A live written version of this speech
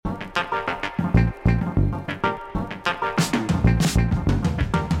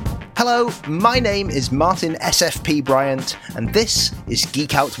Hello, my name is Martin SFP Bryant, and this is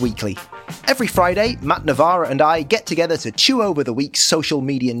Geek Out Weekly. Every Friday, Matt Navarra and I get together to chew over the week's social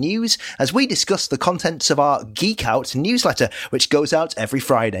media news as we discuss the contents of our Geek Out newsletter, which goes out every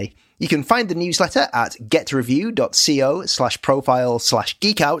Friday. You can find the newsletter at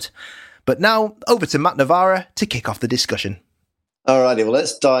getreview.co/profile/geekout. But now, over to Matt Navarra to kick off the discussion. Alrighty, well,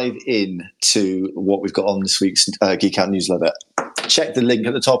 let's dive in to what we've got on this week's Geek Out newsletter. Check the link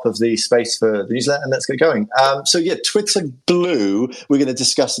at the top of the space for the newsletter and let's get going. Twitter Blue, we're going to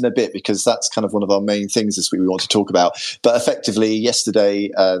discuss in a bit because that's kind of one of our main things this week we want to talk about. But effectively, yesterday,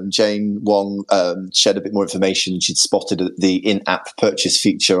 Jane Wong shared a bit more information. She'd spotted the in-app purchase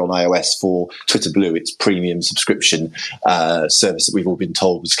feature on iOS for Twitter Blue, its premium subscription service that we've all been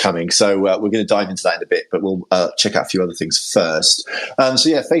told was coming. So we're going to dive into that in a bit, but we'll check out a few other things first.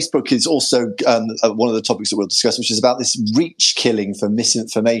 Facebook is also one of the topics that we'll discuss, which is about this reach killing for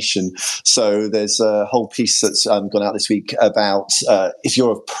misinformation. So there's a whole piece that's gone out this week about if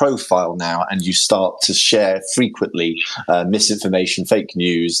you're a profile now and you start to share frequently misinformation, fake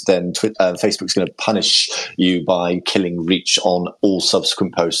news, then Facebook's going to punish you by killing reach on all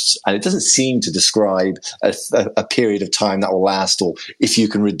subsequent posts. And it doesn't seem to describe a period of time that will last, or if you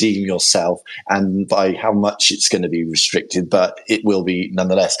can redeem yourself and by how much it's going to be restricted, but it will be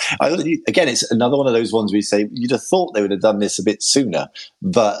nonetheless. Again, it's another one of those ones where you say you'd have thought they would have done this a bit sooner,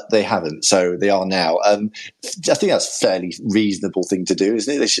 but they haven't. So they are now. I think that's a fairly reasonable thing to do,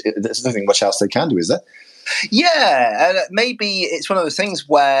 isn't it? There's nothing much else they can do, is there? Yeah, maybe it's one of those things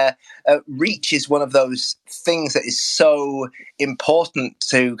where reach is one of those things that is so important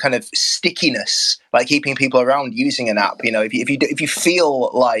to kind of stickiness, like keeping people around using an app. You know, if you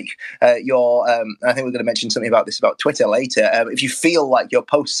feel like your, I think we're going to mention something about this about Twitter later. If you feel like your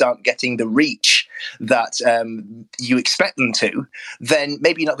posts aren't getting the reach that you expect them to, then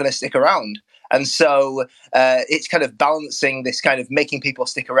maybe you're not going to stick around. And so it's kind of balancing this kind of making people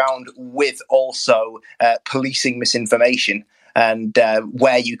stick around with also policing misinformation and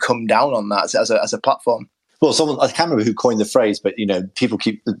where you come down on that as a platform. Well, I can't remember who coined the phrase, but people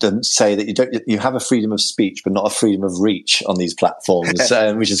keep say that you have a freedom of speech, but not a freedom of reach on these platforms,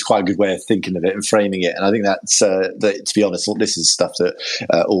 which is quite a good way of thinking of it and framing it. And I think that's that, to be honest, this is stuff that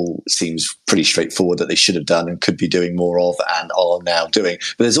all seems pretty straightforward that they should have done and could be doing more of and are now doing.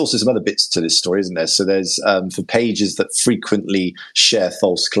 But there's also some other bits to this story, isn't there? So there's for pages that frequently share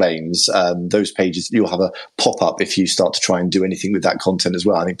false claims, those pages you'll have a pop up if you start to try and do anything with that content as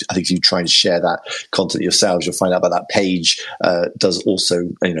well. I think if you try and share that content yourself, you'll find out about that page does also,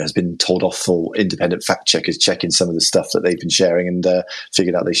 has been told off for independent fact checkers checking some of the stuff that they've been sharing and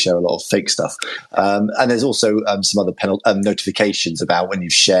figured out they share a lot of fake stuff. And there's also some other notifications about when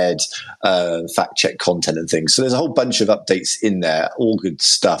you've shared fact check content and things. So there's a whole bunch of updates in there, all good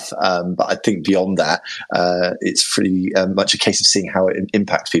stuff. But I think beyond that, it's pretty much a case of seeing how it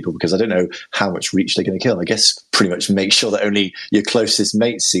impacts people, because I don't know how much reach they're going to kill. I guess pretty much make sure that only your closest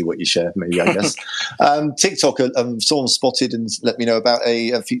mates see what you share, maybe, I guess. TikTok, someone spotted and let me know about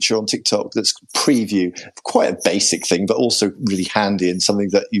a feature on TikTok that's preview, quite a basic thing, but also really handy and something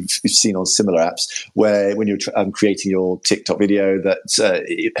that you've seen on similar apps, where when you're creating your TikTok video, that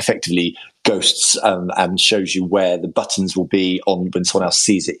it effectively ghosts and shows you where the buttons will be on when someone else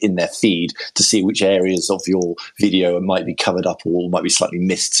sees it in their feed, to see which areas of your video might be covered up or might be slightly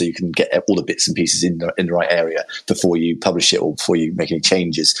missed, so you can get all the bits and pieces in the right area before you publish it or before you make any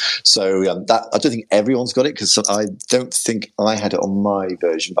changes. So that, I don't think everyone's got it, because I don't think I had it on my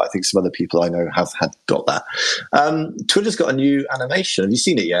version, but I think some other people I know have got that. Twitter's got a new animation. Have you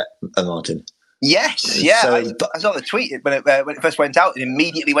seen it yet, Martin? Yes, yeah. So, I saw the tweet when it first went out, and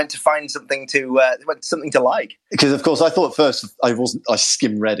immediately went to find something to like. Because of course I thought at first I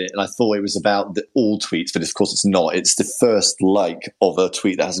skim read it and I thought it was about all tweets, but of course it's not. It's the first like of a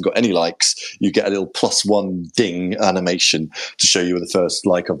tweet that hasn't got any likes. You get a little +1 ding animation to show you the first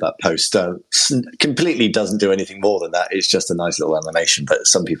like of that post. Completely doesn't do anything more than that. It's just a nice little animation. But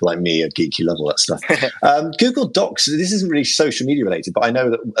some people like me are geeky, love all that stuff. Google Docs. This isn't really social media related, but I know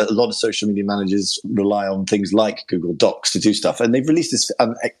that a lot of social media managers rely on things like Google Docs to do stuff, and they've released this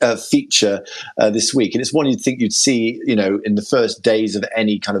feature this week, and it's one you'd think you'd see in the first days of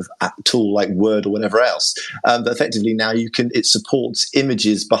any kind of app tool like Word or whatever else, but effectively now it supports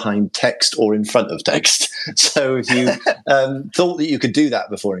images behind text or in front of text. So if you thought that you could do that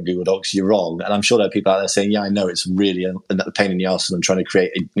before in Google Docs, you're wrong. And I'm sure there are people out there saying, yeah, I know it's really a pain in the arse and I'm trying to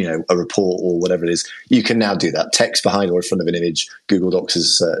create a report or whatever it is. You can now do that, text behind or in front of an image. Google Docs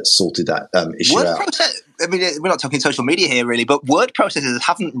has sorted that issue Word out. process, I mean, we're not talking social media here really, but word processors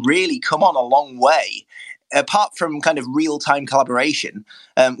haven't really come on a long way apart from kind of real-time collaboration,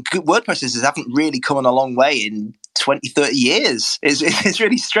 word processors haven't really come a long way in 20, 30 years. It's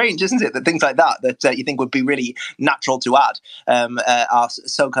really strange, isn't it, that things like that you think would be really natural to add are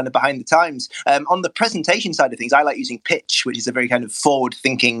so kind of behind the times. On the presentation side of things, I like using Pitch, which is a very kind of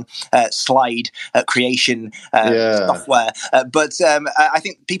forward-thinking slide creation software. But I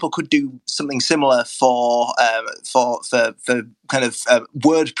think people could do something similar for kind of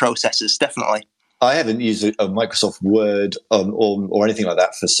word processors, definitely. I haven't used a Microsoft Word or anything like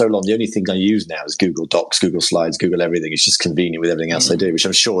that for so long. The only thing I use now is Google Docs, Google Slides, Google everything. It's just convenient with everything else I do, which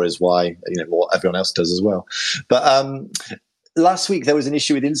I'm sure is why what everyone else does as well. But last week there was an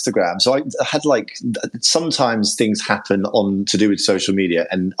issue with Instagram. So I had sometimes things happen to do with social media,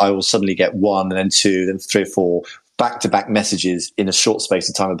 and I will suddenly get one, and then two, then three or four back-to-back messages in a short space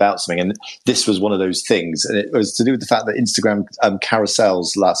of time about something. And this was one of those things. And it was to do with the fact that Instagram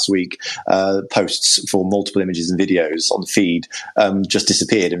carousels last week, posts for multiple images and videos on the feed, just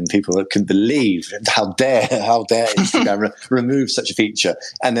disappeared. And people couldn't believe how dare Instagram remove such a feature.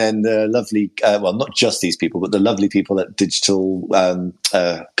 And then the lovely, not just these people, but the lovely people at Digital,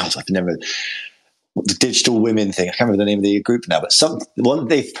 the Digital Women thing. I can't remember the name of the group now, but one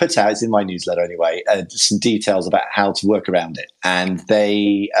they've put out, it's in my newsletter anyway, some details about how to work around it. And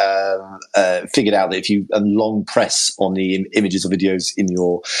they figured out that if you long press on the images or videos in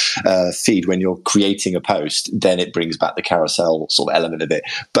your feed when you're creating a post, then it brings back the carousel sort of element of it.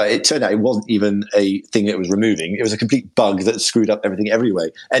 But it turned out it wasn't even a thing that it was removing. It was a complete bug that screwed up everything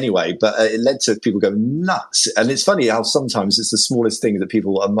anyway. But it led to people going nuts. And it's funny how sometimes it's the smallest thing that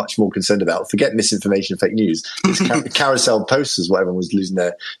people are much more concerned about. Forget misinformation, fake news. It's carousel posts is what everyone was losing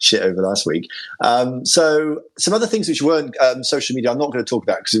their shit over last week. So some other things which weren't social media, I'm not going to talk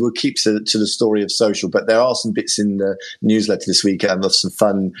about because it will keep to the story of social, but there are some bits in the newsletter this week of some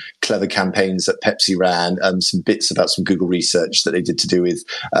fun, clever campaigns that Pepsi ran, some bits about some Google research that they did to do with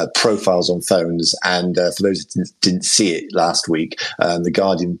profiles on phones. And for those who didn't see it last week, The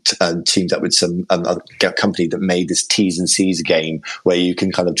Guardian teamed up with some other company that made this T's and C's game where you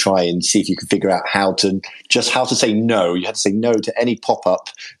can kind of try and see if you can figure out how to say no. You had to say no to any pop-up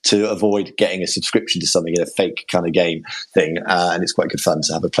to avoid getting a subscription to something in a fake kind of game thing. And it's quite good fun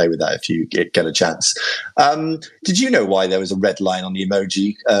to have a play with that if you get a chance. Did you know why there was a red line on the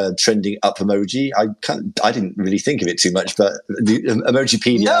emoji, trending up emoji? I didn't really think of it too much, but the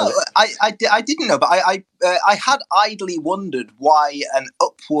Emojipedia... No, I didn't know, but I had idly wondered why an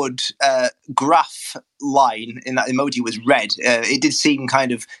upward graph line in that emoji was red. It did seem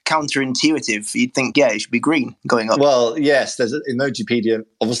kind of counterintuitive. You'd think, it should be green going up. Well, yes, there's Emojipedia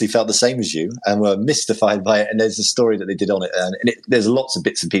obviously felt the same as you and were mystified by it. And there's a story that they did on it, and there's lots of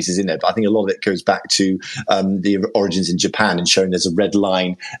bits and pieces in there. But I think a lot of it goes back to the origins in Japan and showing there's a red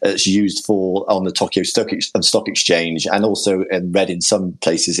line that's used on the Tokyo Stock Exchange, and also red in some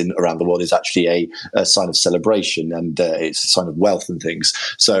places around the world is actually a sign of celebration, and it's a sign of wealth and things.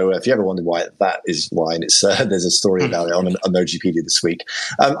 So if you ever wonder why that is why, and it's there's a story about it on Emojipedia this week.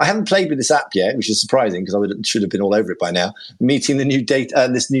 I haven't played with this app yet, which is surprising because I should have been all over it by now. Meeting the new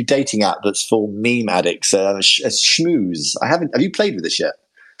this new dating app that's for meme addicts, Schmooze. Have you played with this yet?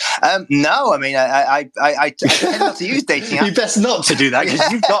 No, I mean, I tend not to use dating apps. You best not to do that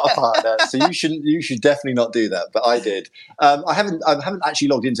because you've got a partner, so you should definitely not do that. But I did. I haven't actually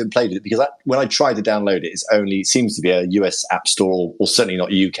logged into and played with it because when I tried to download it, it seems to be a US App Store or certainly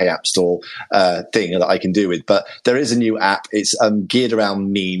not a UK App Store thing that I can do with. But there is a new app. It's geared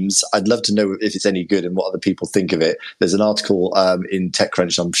around memes. I'd love to know if it's any good and what other people think of it. There's an article in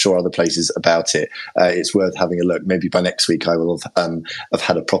TechCrunch, I'm sure other places, about it. It's worth having a look. Maybe by next week I will have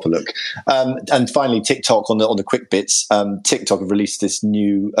had a proper look. And finally, TikTok on the quick bits. TikTok have released this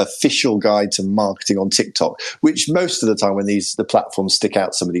new official guide to marketing on TikTok, which most of the time when the platforms stick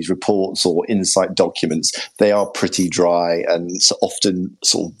out some of these reports or insight documents, they are pretty dry and often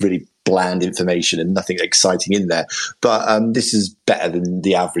sort of really bland information and nothing exciting in there. But this is better than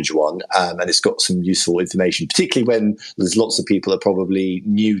the average one, and it's got some useful information, particularly when there's lots of people that are probably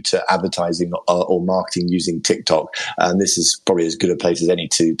new to advertising or marketing using TikTok. And this is probably as good a place as any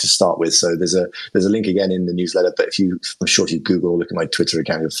to start with. So there's a link again in the newsletter, but I'm sure if you Google or look at my Twitter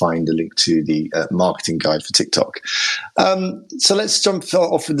account, you'll find a link to the marketing guide for TikTok. So let's start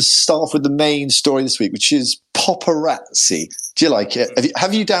off with the main story this week, which is Paparazzi. Do you like it?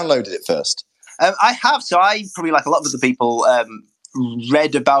 Have you downloaded it first? I have. So I probably, like a lot of other people,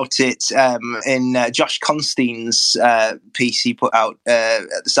 read about it in Josh Constein's piece he put out at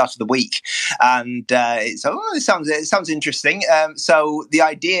the start of the week, and it sounds interesting. So the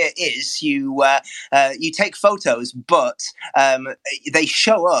idea is you take photos, but they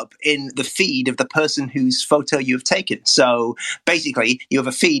show up in the feed of the person whose photo you have taken. So basically, you have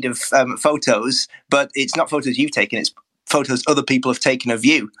a feed of photos, but it's not photos you've taken; it's photos other people have taken of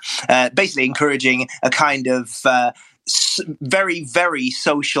you, basically encouraging a kind of very, very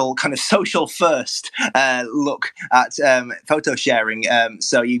social, kind of social first look at photo sharing.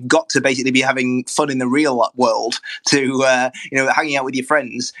 So you've got to basically be having fun in the real world to, hanging out with your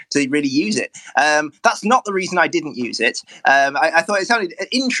friends to really use it. That's not the reason I didn't use it. I thought it sounded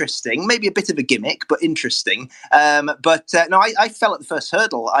interesting, maybe a bit of a gimmick, but interesting. I fell at the first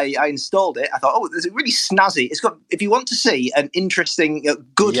hurdle. I installed it. I thought, oh, there's a really snazzy. It's got, if you want to see an interesting,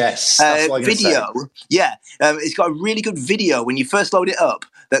 good video, it's got a really good video when you first load it up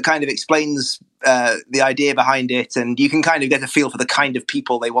that kind of explains the idea behind it, and you can kind of get a feel for the kind of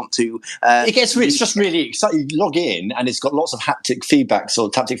people they want to. It's just really exciting. You log in, and it's got lots of haptic feedback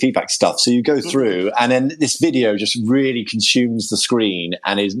stuff. So you go through, and then this video just really consumes the screen,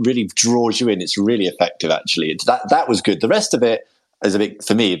 and it really draws you in. It's really effective, actually. That was good. The rest of it is a bit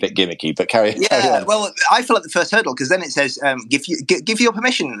gimmicky, but carry on. Well, I fell at the first hurdle because then it says give your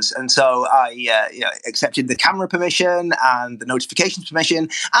permissions, and so I accepted the camera permission and the notifications permission,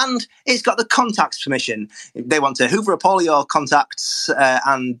 and it's got the contacts permission. They want to hoover up all your contacts,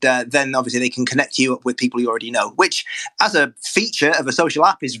 and then obviously they can connect you up with people you already know, which as a feature of a social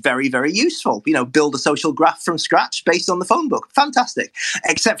app is very, very useful. Build a social graph from scratch based on the phone book. Fantastic.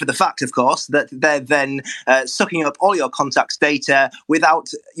 Except for the fact, of course, that they're then sucking up all your contacts data without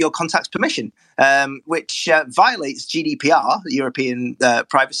your contact's permission, which violates GDPR, European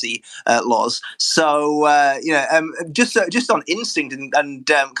privacy laws. So, just on instinct and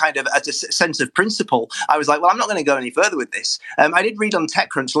kind of as a sense of principle, I was like, well, I'm not going to go any further with this. I did read on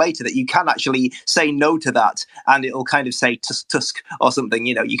TechCrunch later that you can actually say no to that, and it'll kind of say tusk or something.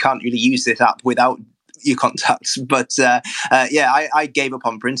 You can't really use this app without your contacts, but I gave up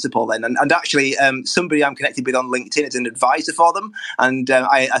on principle then, and actually somebody I'm connected with on LinkedIn is an advisor for them, and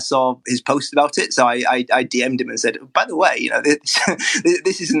I saw his post about it, so I DM'd him and said, by the way,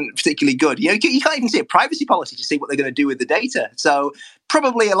 this isn't particularly good. You can't even see a privacy policy to see what they're going to do with the data. So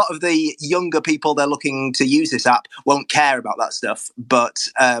probably a lot of the younger people they're looking to use this app won't care about that stuff, but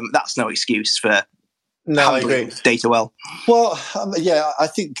that's no excuse for I agree. Data well. Well, I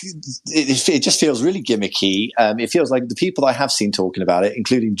think it just feels really gimmicky. It feels like the people I have seen talking about it,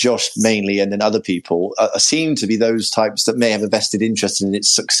 including Josh mainly, and then other people, seem to be those types that may have a vested interest in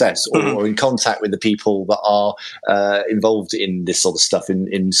its success, or in contact with the people that are involved in this sort of stuff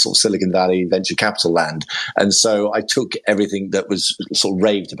in sort of Silicon Valley venture capital land. And so I took everything that was sort of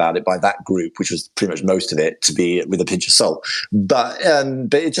raved about it by that group, which was pretty much most of it, to be with a pinch of salt. But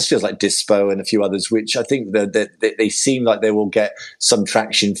it just feels like Dispo and a few others, which I think that they seem like they will get some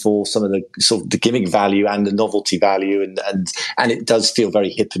traction for some of the sort of the gimmick value and the novelty value, and it does feel very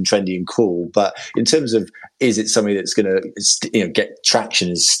hip and trendy and cool. But in terms of, is it something that's going to get traction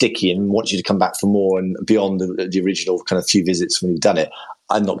and sticky and wants you to come back for more and beyond the original kind of few visits when you've done it?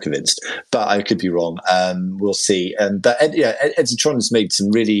 I'm not convinced, but I could be wrong. We'll see. But Editron has made some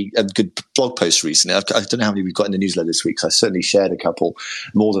really good blog posts recently. I don't know how many we've got in the newsletter this week, so I certainly shared a couple,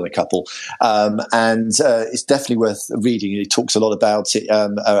 more than a couple. And it's definitely worth reading. He talks a lot about it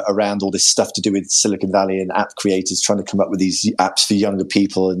around all this stuff to do with Silicon Valley and app creators trying to come up with these apps for younger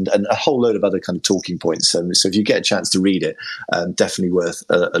people, and a whole load of other kind of talking points. So if you get a chance to read it, definitely worth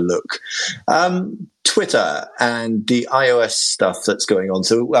a look. Twitter and the iOS stuff that's going on.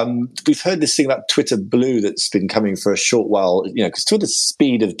 So we've heard this thing about Twitter Blue that's been coming for a short while, because Twitter's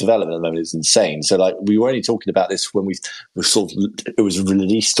speed of development at the moment is insane. So like we were only talking about this when it was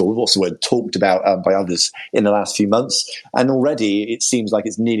released, or what's the word, talked about by others in the last few months. And already it seems like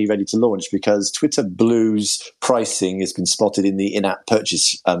it's nearly ready to launch, because Twitter Blue's pricing has been spotted in the in-app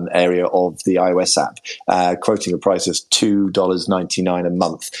purchase area of the iOS app, quoting a price of $2.99 a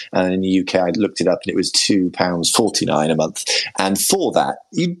month. And in the UK, I looked it up, and it was £2.49 a month. And for that,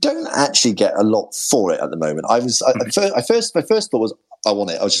 you don't actually get a lot for it at the moment. My first thought was, I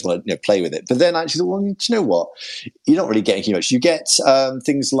want it. I just want to play with it. But then I actually thought, well, do you know what? You're not really getting too much. You get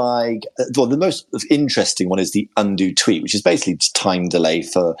things like, the most interesting one is the undo tweet, which is basically just time delay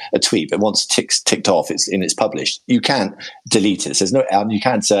for a tweet. But once it's ticked off, it's published. You can't delete it. There's no, you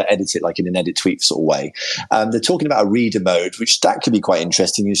can't edit it like in an edit tweet sort of way. They're talking about a reader mode, which that could be quite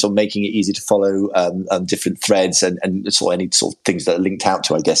interesting. You're sort of making it easy to follow different threads and sort of any sort of things that are linked out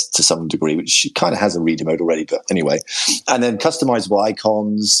to, I guess, to some degree, which kind of has a reader mode already. But anyway, and then customizable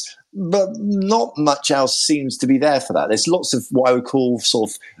icons. But not much else seems to be there for that. There's lots of what I would call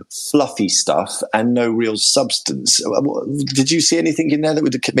sort of fluffy stuff and no real substance. Did you see anything in there that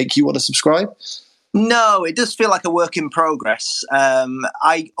would make you want to subscribe? No, it does feel like a work in progress.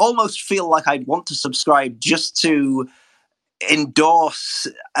 I almost feel like I'd want to subscribe just to endorse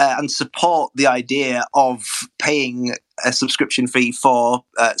and support the idea of paying a subscription fee for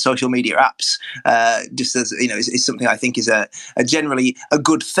social media apps, just as is something I think is a generally a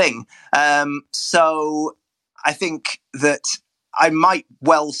good thing. So I think that I might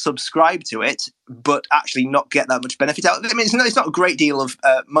well subscribe to it, but actually not get that much benefit out of it. I mean, it's not a great deal of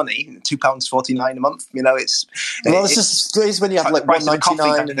money, £2.49 a month. It's when you have like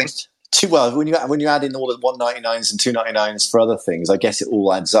 £1.99. Well, when you add in all the 199s and 299s for other things, I guess it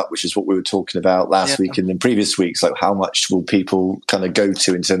all adds up, which is what we were talking about last week and in previous weeks. Like, how much will people kind of go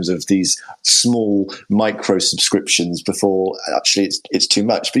to in terms of these small micro subscriptions before actually it's too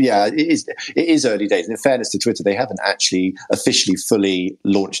much? But yeah, it is early days. And in fairness to Twitter, they haven't actually officially fully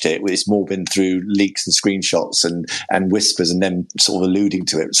launched it. It's more been through leaks and screenshots and whispers and them sort of alluding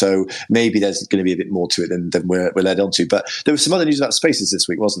to it. So maybe there's going to be a bit more to it than we're led on to. But there was some other news about Spaces this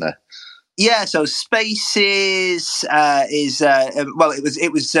week, wasn't there? Yeah, so Spaces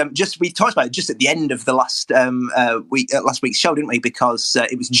it was just, we talked about it just at the end of the last week's show, didn't we? Because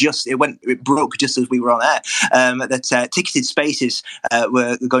it broke just as we were on air that ticketed Spaces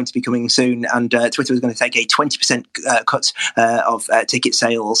were going to be coming soon, and Twitter was going to take a 20% cut of ticket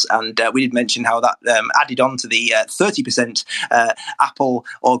sales, and we did mention how that added on to the 30% Apple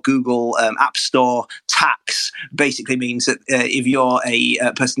or Google App Store tax. Basically means that if you're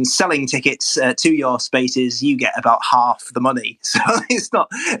a person selling tickets to your Spaces, you get about half the money. So it's not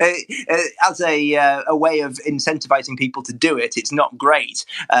as a way of incentivizing people to do it. It's not great,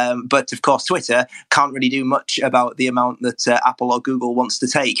 but of course Twitter can't really do much about the amount that Apple or Google wants to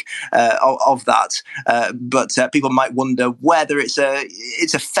take of that. But people might wonder whether it's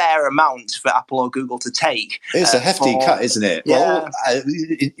a fair amount for Apple or Google to take. It's a hefty cut, isn't it? Yeah. Well,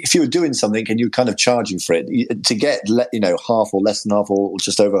 if you were doing something and you're kind of charging for it, to get half or less than half or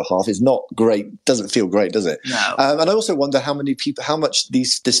just over half is not great. Doesn't feel great, does it? No. And I also wonder how much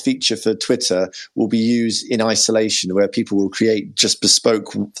this feature for Twitter will be used in isolation, where people will create just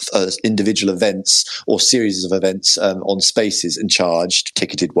bespoke individual events or series of events on Spaces and charged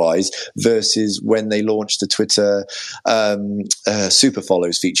ticketed wise, versus when they launch the Twitter super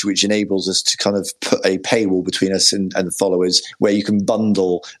follows feature, which enables us to kind of put a paywall between us and followers, where you can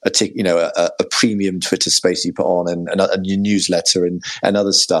bundle a premium Twitter space you put on and your newsletter and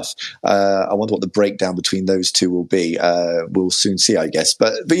other stuff. I wonder what the breakdown between those two will be. We'll soon see, I guess.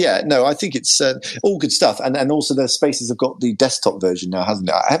 But yeah, no, I think it's all good stuff. And also the Spaces have got the desktop version now, hasn't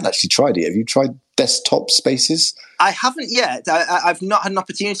it? I haven't actually tried it. Have you tried desktop Spaces? I haven't yet. I've not had an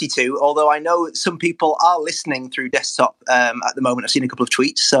opportunity to, although I know some people are listening through desktop at the moment. I've seen a couple of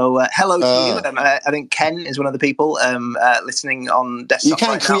tweets. So hello to you. I think Ken is one of the people listening on desktop. You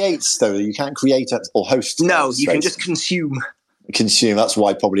can't create, though. You can't create or host. No, you can just consume. That's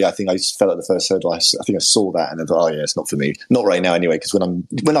why probably I think I fell at the first hurdle. I think I saw that and I thought, oh yeah, it's not for me. Not right now anyway, because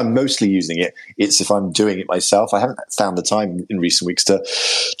when I'm mostly using it, it's if I'm doing it myself. I haven't found the time in recent weeks to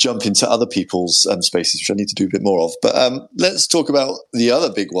jump into other people's Spaces, which I need to do a bit more of. But let's talk about the other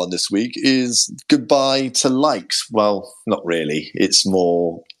big one this week is goodbye to likes. Well, not really. It's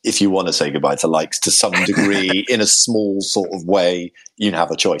more if you want to say goodbye to likes to some degree in a small sort of way, you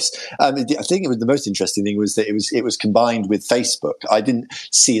have a choice. I think the most interesting thing was that it was combined with Facebook. I didn't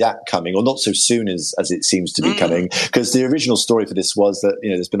see that coming, or not so soon as it seems to be coming, because the original story for this was that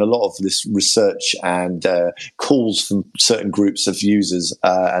there's been a lot of this research and calls from certain groups of users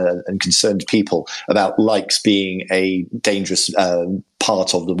and concerned people about likes being a dangerous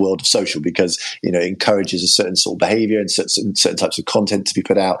part of the world of social, because it encourages a certain sort of behavior and certain types of content to be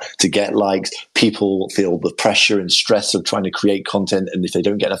put out to get likes. People feel the pressure and stress of trying to create content, and if they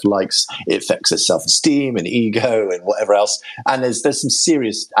don't get enough likes, it affects their self-esteem and ego and whatever else. And there's some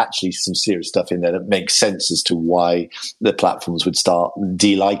serious stuff in there that makes sense as to why the platforms would start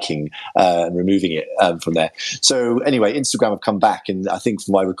de-liking and removing it from there. So anyway, Instagram have come back, and I think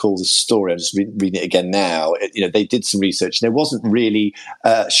from what I recall the story, I'm just reading it again now, they did some research and there wasn't really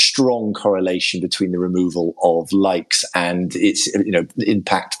a strong correlation between the removal of likes and its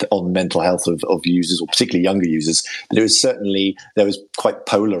impact on mental health of users, or particularly younger users. But there was quite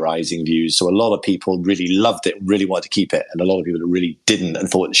polarizing views. So a lot of people really loved it, really wanted to keep it, and a lot of people that really didn't and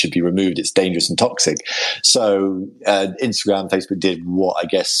thought it should be removed. It's dangerous and toxic. So Instagram, Facebook did what I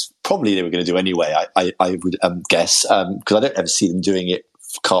guess probably they were going to do anyway, I would guess, because I don't ever see them doing it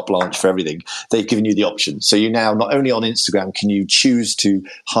carte blanche for everything. They've given you the option. So you now, not only on Instagram, can you choose to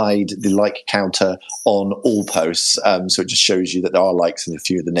hide the like counter on all posts. So it just shows you that there are likes and a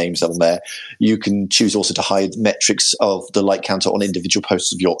few of the names on there. You can choose also to hide metrics of the like counter on individual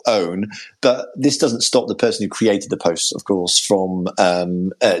posts of your own. But this doesn't stop the person who created the post, of course, from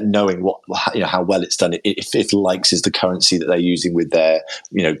knowing how well it's done. If likes is the currency that they're using with their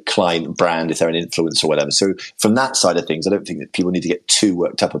client brand, if they're an influencer or whatever. So from that side of things, I don't think that people need to get too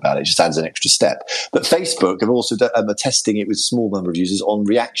worked up about it. It just adds an extra step. But Facebook have also are testing it with a small number of users on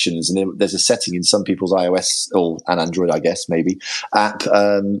reactions, and there's a setting in some people's iOS and Android, I guess, maybe app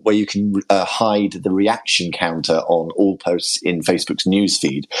where you can hide the reaction counter on all posts in Facebook's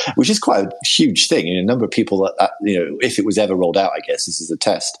newsfeed, which is quite a huge thing. A number of people that if it was ever rolled out, I guess this is a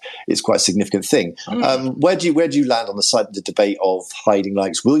test. It's quite a significant thing. Where do you land on the side of the debate of hiding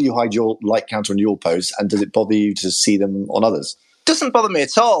likes? Will you hide your like counter on your posts, and does it bother you to see them on others? Doesn't bother me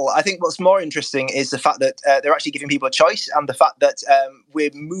at all. I think what's more interesting is the fact that they're actually giving people a choice, and the fact that we're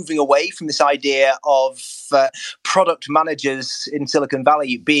moving away from this idea of product managers in Silicon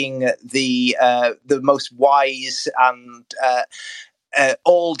Valley being the most wise and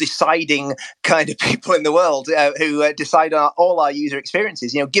all deciding kind of people in the world who decide on all our user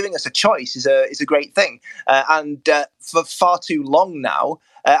experiences. Giving us a choice is a great thing, and for far too long now.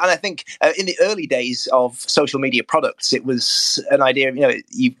 And I think in the early days of social media products, it was an idea of,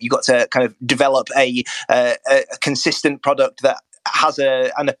 you got to kind of develop a consistent product that has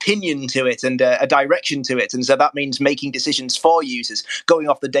an opinion to it and a direction to it. And so that means making decisions for users, going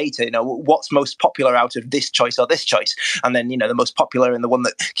off the data, what's most popular out of this choice or this choice. And then, the most popular and the one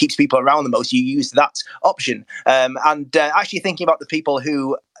that keeps people around the most, you use that option. And actually thinking about the people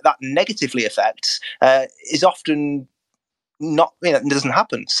who that negatively affects is often not, it doesn't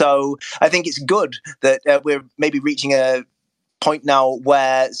happen. So I think it's good that we're maybe reaching a point now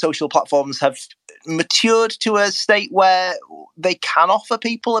where social platforms have matured to a state where they can offer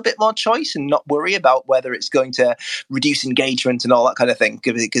people a bit more choice and not worry about whether it's going to reduce engagement and all that kind of thing,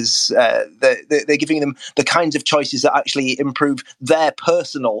 because they're giving them the kinds of choices that actually improve their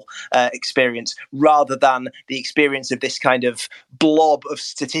personal experience rather than the experience of this kind of blob of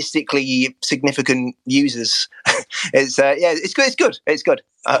statistically significant users. It's good. It's good.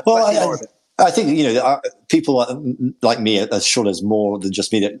 I think, people like me, as sure there's more than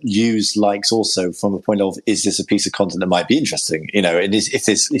just me that use likes also from a point of, is this a piece of content that might be interesting?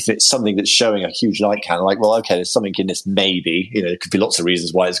 If it's something that's showing a huge like count, like, well, okay, there's something in this maybe, there could be lots of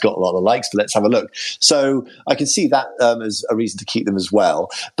reasons why it's got a lot of likes, but let's have a look. So I can see that as a reason to keep them as well.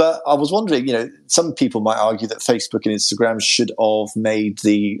 But I was wondering, some people might argue that Facebook and Instagram should have made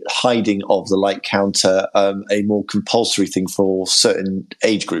the hiding of the like counter a more compulsory thing for certain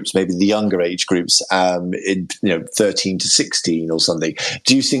age groups, maybe the younger age groups, in 13 to 16 or something.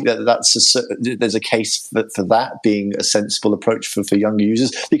 Do you think that there's a case for that being a sensible approach for younger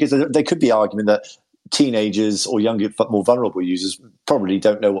users? Because there could be argument that teenagers or younger, more vulnerable users probably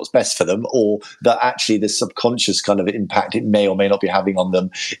don't know what's best for them, or that actually the subconscious kind of impact it may or may not be having on them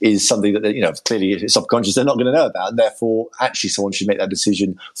is something that, clearly if it's subconscious, they're not going to know about. And therefore, actually someone should make that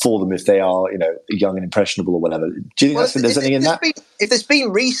decision for them if they are, young and impressionable or whatever. Do you think there's anything in that? If there's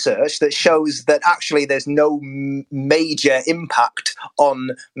been research that shows that actually there's no major impact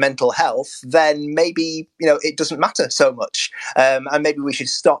on mental health, then maybe, it doesn't matter so much. And maybe we should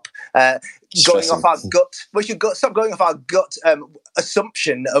stop going off our gut. We should stop going off our gut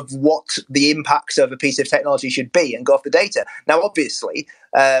assumption of what the impacts of a piece of technology should be and go off the data. Now, obviously,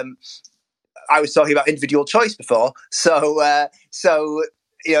 I was talking about individual choice before. So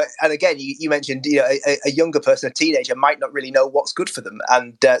and again, you mentioned, a younger person, a teenager, might not really know what's good for them.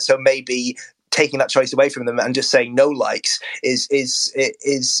 And so maybe taking that choice away from them and just saying no likes is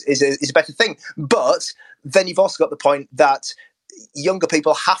a better thing. But then you've also got the point that younger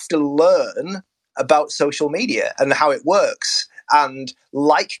people have to learn about social media and how it works. And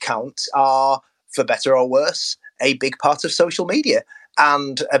like counts are, for better or worse, a big part of social media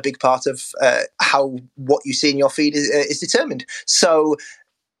and a big part of how what you see in your feed is determined. So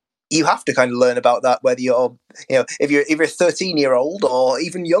you have to kind of learn about that, whether you're, if you're a 13-year-old or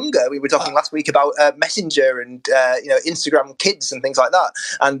even younger. We were talking last week about Messenger and, Instagram Kids and things like that.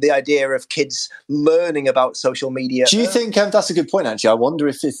 And the idea of kids learning about social media. Do you think that's a good point, actually? I wonder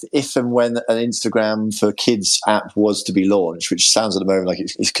if and when an Instagram for Kids app was to be launched, which sounds at the moment like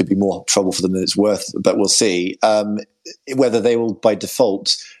it could be more trouble for them than it's worth, but we'll see, whether they will by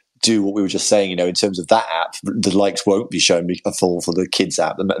default do what we were just saying, in terms of that app, the likes won't be shown full for the kids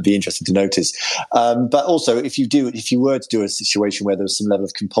app. That'd be interesting to notice. But also, if you were to do a situation where there's some level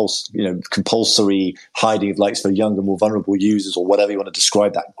of compulsory hiding of likes for younger, more vulnerable users, or whatever you want to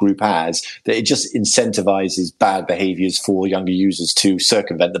describe that group as, that it just incentivizes bad behaviors for younger users to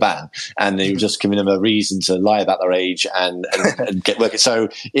circumvent the ban, and you're just giving them a reason to lie about their age and get working. So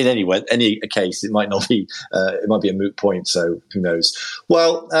in any case, it might not be, it might be a moot point. So who knows?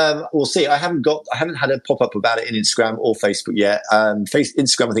 Well, we'll see. I haven't had a pop up about it in Instagram or Facebook yet.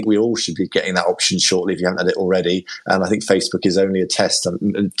 Instagram, I think we all should be getting that option shortly if you haven't had it already. And I think Facebook is only a test. I've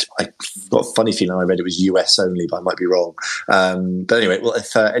got a funny feeling I read it was US only, but I might be wrong. But anyway, well,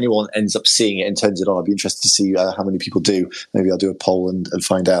 if anyone ends up seeing it and turns it on, I'd be interested to see how many people do. Maybe I'll do a poll and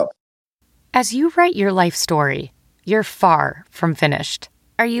find out. As you write your life story, you're far from finished.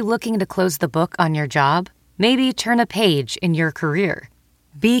 Are you looking to close the book on your job? Maybe turn a page in your career?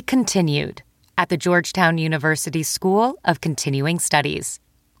 Be continued at the Georgetown University School of Continuing Studies.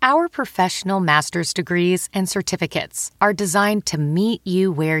 Our professional master's degrees and certificates are designed to meet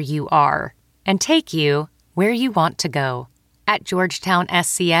you where you are and take you where you want to go. At Georgetown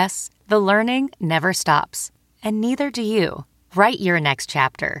SCS, the learning never stops, and neither do you. Write your next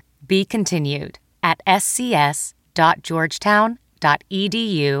chapter. Be continued at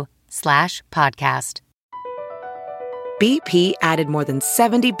scs.georgetown.edu/podcast. BP added more than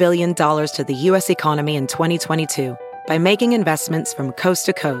 $70 billion to the U.S. economy in 2022 by making investments from coast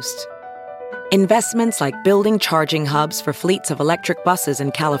to coast. Investments like building charging hubs for fleets of electric buses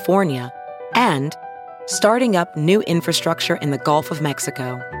in California and starting up new infrastructure in the Gulf of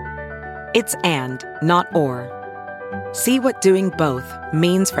Mexico. It's and, not or. See what doing both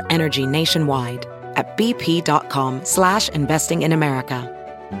means for energy nationwide at bp.com/investing in America.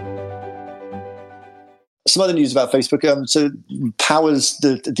 Some other news about Facebook. So powers,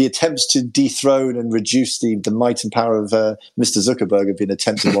 the attempts to dethrone and reduce the might and power of Mr. Zuckerberg have been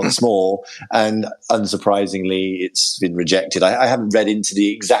attempted once more, and unsurprisingly, it's been rejected. I haven't read into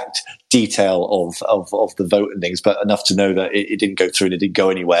the exact detail of the vote and things, but enough to know that it didn't go through and it didn't go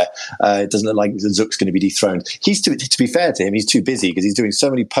anywhere. It doesn't look like Zuck's going to be dethroned. To be fair to him, he's too busy because he's doing so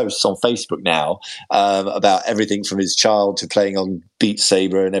many posts on Facebook now about everything from his child to playing on Beat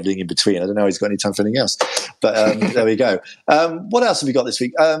Saber and everything in between. I don't know if he's got any time for anything else, but there we go. What else have we got this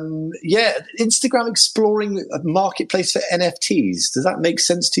week? Instagram exploring a marketplace for NFTs. Does that make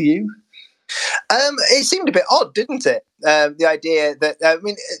sense to you? It seemed a bit odd, didn't it? The idea that,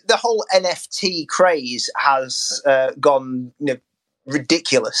 the whole NFT craze has gone,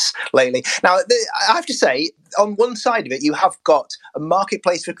 ridiculous lately. Now, I have to say, on one side of it, you have got a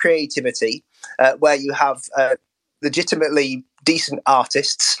marketplace for creativity where you have legitimately decent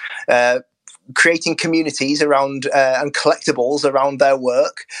artists creating communities around and collectibles around their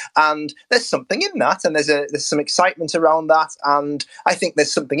work, and there's something in that, and there's some excitement around that, and I think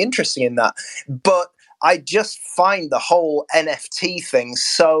there's something interesting in that. But I just find the whole NFT thing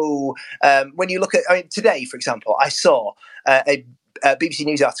so. When you look at, today, for example, I saw a BBC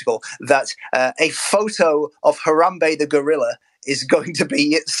News article that a photo of Harambe the gorilla is going to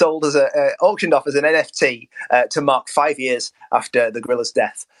be sold as auctioned off as an NFT to mark 5 years after the gorilla's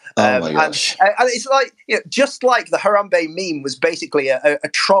death. Oh my gosh! And it's like, just like the Harambe meme was basically a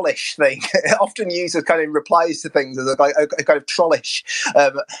trollish thing, often used as kind of replies to things, as a kind of trollish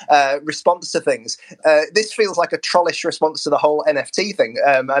response to things. This feels like a trollish response to the whole NFT thing,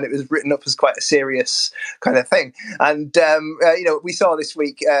 and it was written up as quite a serious kind of thing. And we saw this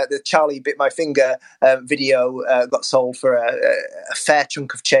week the Charlie Bit My Finger video got sold for a fair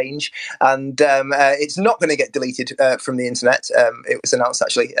chunk of change, and it's not going to get deleted from the internet. It was announced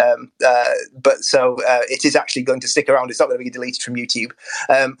actually. But it is actually going to stick around. It's not going to be deleted from YouTube.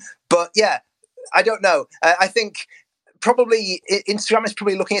 But yeah, I don't know. I think probably Instagram is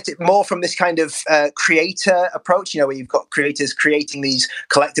probably looking at it more from this kind of creator approach, where you've got creators creating these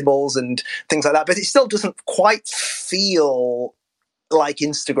collectibles and things like that. But it still doesn't quite feel like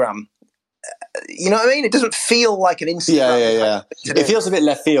Instagram. You know what I mean? It doesn't feel like an Instagram. Yeah. It feels a bit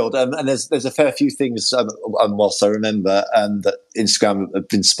left field, and there's a fair few things. Whilst I remember, that Instagram have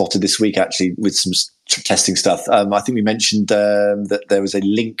been spotted this week actually with some testing stuff. I think we mentioned that there was a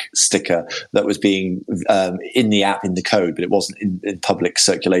link sticker that was being in the app in the code, but it wasn't in public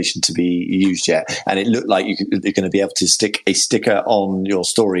circulation to be used yet. And it looked like you're going to be able to stick a sticker on your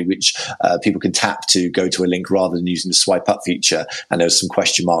story, which people can tap to go to a link rather than using the swipe up feature. And there was some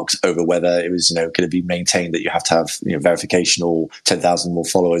question marks over whether it was going to be maintained that you have to have verification or 10,000 more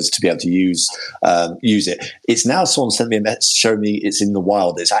followers to be able to use it. It's now someone sent me a message showing me it's in the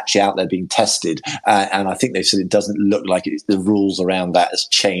wild. It's actually out there being tested. and I think they've said it doesn't look like the rules around that has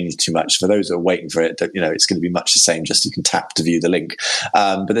changed too much. For those who are waiting for it, that, it's going to be much the same, just you can tap to view the link.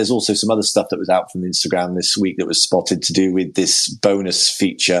 But there's also some other stuff that was out from Instagram this week that was spotted to do with this bonus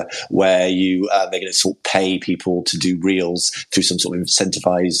feature where they're going to sort of pay people to do reels through some sort of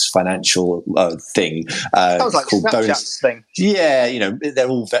incentivized financial thing. Sounds like called Snapchat's thing. Yeah, they're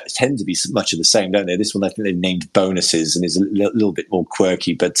all tend to be much of the same, don't they? This one I think they've named bonuses and is a little bit more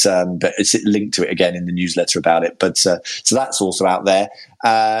quirky, but it's linked to it again in the newsletter about it. But so that's also out there.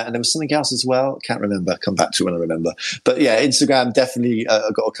 And there was something else as well. Can't remember. Come back to it when I remember. But yeah, Instagram definitely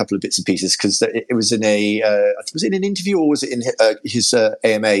got a couple of bits and pieces because it was in I think was it in an interview or was it in his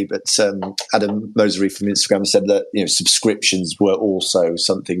AMA? But Adam Mosery from Instagram said that subscriptions were also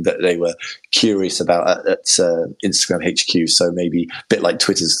something that they were curious about at Instagram HQ. So maybe a bit like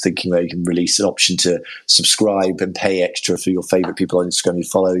Twitter's thinking where you can release an option to subscribe and pay extra for your favorite people on Instagram you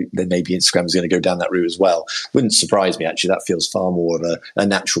follow. Then maybe Instagram is going to go down that route as well. Wouldn't surprise me actually. That feels far more of a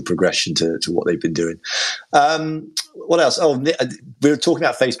natural progression to what they've been doing. What else? We're talking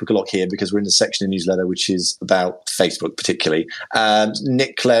about Facebook a lot here because we're in the section of the newsletter which is about Facebook particularly.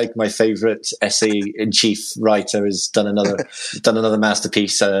 Nick Clegg, my favourite essay-in-chief writer, has done another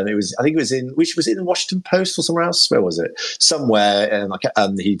masterpiece. I think it was in the Washington Post or somewhere else. Where was it? Somewhere.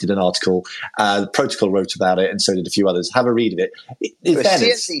 He did an article. Protocol wrote about it, and so did a few others. Have a read of it. It was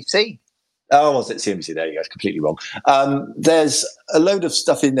CNBC. Oh, was it CNBC? There you go. Completely wrong. There's a load of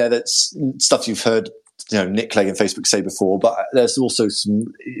stuff in there that's stuff you've heard Nick Clegg and Facebook say before, but there's also some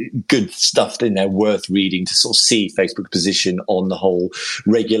good stuff in there worth reading to sort of see Facebook's position on the whole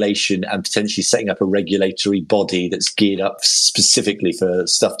regulation and potentially setting up a regulatory body that's geared up specifically for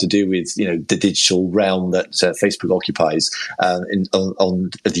stuff to do with the digital realm that Facebook occupies on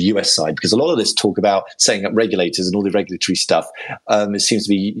the US side. Because a lot of this talk about setting up regulators and all the regulatory stuff, it seems to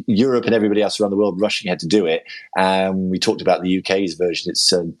be Europe and everybody else around the world rushing ahead to do it. We talked about the UK's version;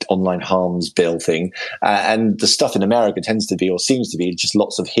 it's an online harms bill thing. And the stuff in America tends to be, or seems to be, just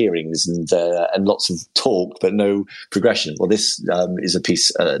lots of hearings and lots of talk, but no progression. Well, this is a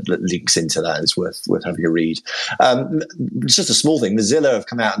piece that links into that. It's worth having a read. It's just a small thing. Mozilla have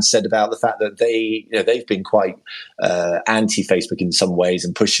come out and said about the fact that they've been quite anti-Facebook in some ways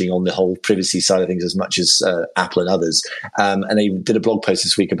and pushing on the whole privacy side of things as much as Apple and others. And they did a blog post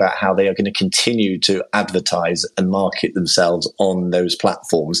this week about how they are going to continue to advertise and market themselves on those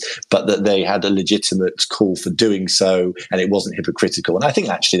platforms, but that they had a legitimate call for doing so, and it wasn't hypocritical. And I think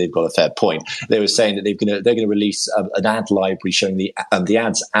actually they've got a fair point. They were saying that they're going to release an ad library showing the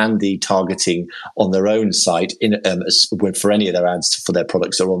ads and the targeting on their own site for any of their ads for their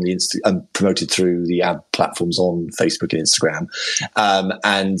products that are on the promoted through the ad platforms on Facebook and Instagram,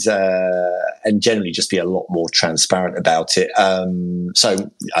 and generally just be a lot more transparent about it.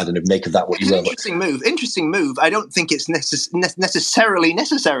 So I don't know, make of that what you will. Interesting move. I don't think it's necessarily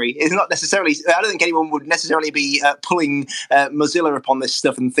necessary. It's not necessarily. I don't think anyone would necessarily be pulling Mozilla upon this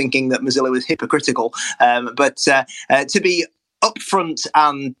stuff and thinking that Mozilla was hypocritical. But to be upfront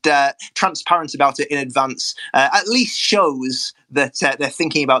and transparent about it in advance at least shows that they're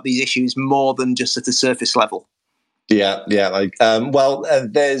thinking about these issues more than just at a surface level. Yeah.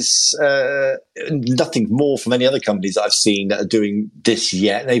 There's nothing more from any other companies that I've seen that are doing this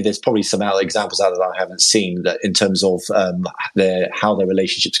yet. Maybe there's probably some other examples out there that I haven't seen that in terms of how their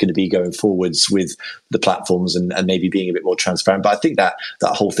relationship's going to be going forwards with the platforms and maybe being a bit more transparent. But I think that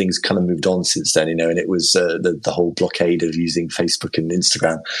whole thing's kind of moved on since then, and it was the whole blockade of using Facebook and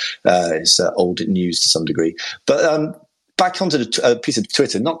Instagram is old news to some degree. But back onto the piece of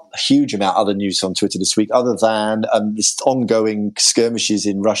Twitter, not a huge amount of other news on Twitter this week, other than this ongoing skirmishes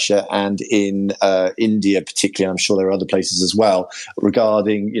in Russia and in India, particularly. I'm sure there are other places as well,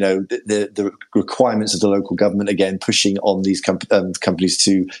 regarding the requirements of the local government, again pushing on these companies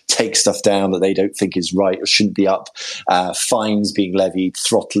to take stuff down that they don't think is right or shouldn't be up, fines being levied,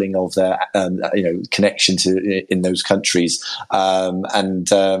 throttling of their connection to in those countries, and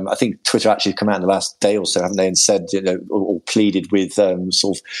I think Twitter actually come out in the last day or so, haven't they, and said or pleaded with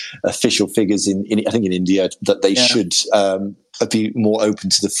sort of official figures in India that they should be more open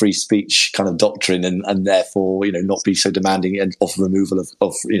to the free speech kind of doctrine and therefore not be so demanding of removal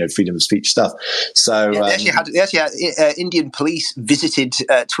of freedom of speech stuff. So they actually had Indian police visited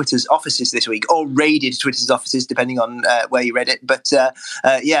Twitter's offices this week, or raided Twitter's offices depending on where you read it. But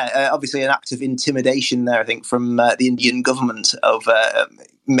obviously an act of intimidation there, I think, from the Indian government of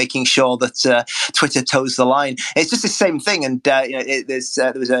making sure that Twitter toes the line. It's just the same thing, and there was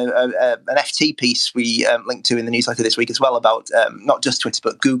an FT piece we linked to in the newsletter this week as well about not just Twitter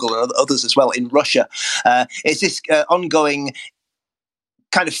but Google and others as well in Russia. It's this ongoing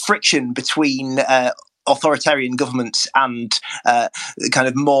kind of friction between authoritarian governments and kind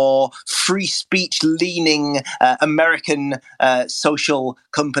of more free speech leaning American social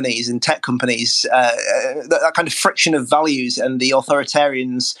companies and tech companies, that kind of friction of values, and the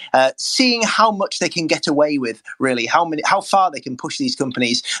authoritarians seeing how much they can get away with, really, how far they can push these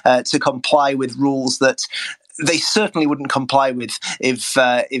companies to comply with rules that they certainly wouldn't comply with if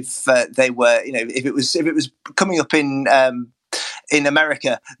they were, if it was coming up in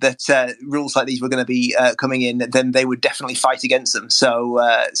America that rules like these were going to be coming in, then they would definitely fight against them. So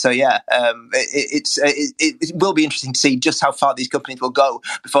yeah, it will be interesting to see just how far these companies will go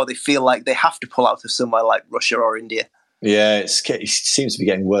before they feel like they have to pull out of somewhere like Russia or India. Yeah, it seems to be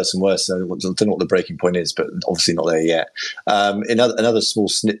getting worse and worse. I don't know what the breaking point is, but obviously not there yet. Another small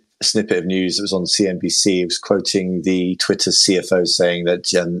snippet of news that was on CNBC was quoting the Twitter CFO saying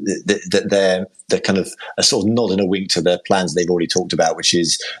that they're kind of a sort of nod and a wink to their plans they've already talked about, which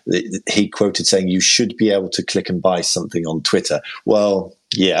is he quoted saying you should be able to click and buy something on Twitter. Well,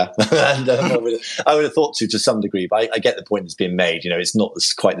 yeah, and I would have thought to some degree, but I get the point that's being made. It's not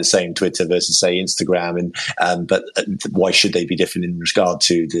quite the same Twitter versus, say, Instagram, but why should they be different in regard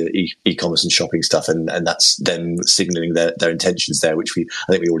to the e-commerce and shopping stuff? And that's them signalling their intentions there, which I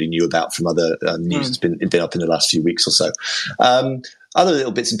think we already knew about from other news that's been up in the last few weeks or so. Other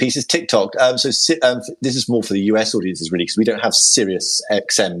little bits and pieces, TikTok. This is more for the US audiences, really, because we don't have Sirius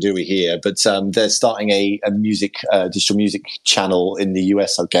XM, do we, here? But they're starting a digital music channel in the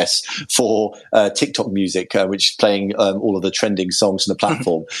US, I guess, for TikTok music, which is playing all of the trending songs on the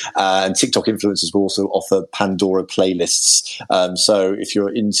platform. And TikTok influencers will also offer Pandora playlists. So if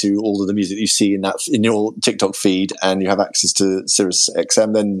you're into all of the music that you see in your TikTok feed and you have access to Sirius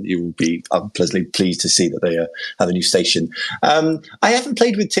XM, then you will be pleasantly pleased to see that they have a new station. I haven't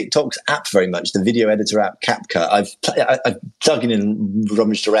played with TikTok's app very much, the video editor app CapCut. I've dug in and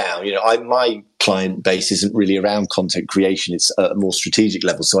rummaged around. My client base isn't really around content creation. It's at a more strategic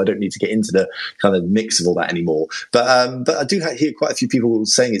level, so I don't need to get into the kind of mix of all that anymore. But I do hear quite a few people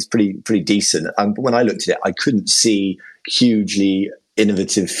saying it's pretty decent. But when I looked at it, I couldn't see hugely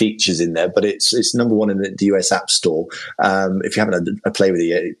innovative features in there, but it's number one in the US App Store. If you haven't had a play with it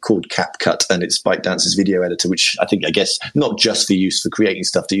yet, it's called CapCut, and it's ByteDance's video editor, which I guess not just for use for creating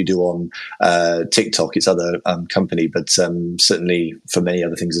stuff that you do on TikTok, it's other company, but certainly for many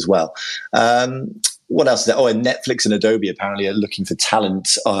other things as well. What else is there? Oh, and Netflix and Adobe apparently are looking for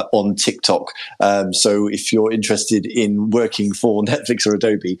talent on TikTok. So if you're interested in working for Netflix or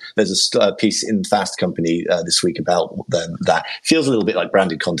Adobe, there's a piece in Fast Company this week about that. Feels a little bit like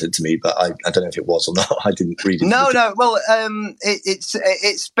branded content to me, but I don't know if it was or not. I didn't read it. No. Well,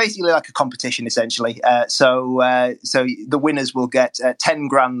 it's basically like a competition, essentially. So the winners will get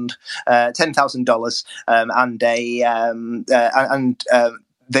 $10,000, and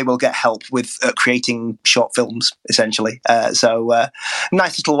they will get help with creating short films, essentially.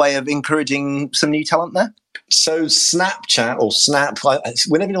 Nice little way of encouraging some new talent there. So Snapchat or Snap,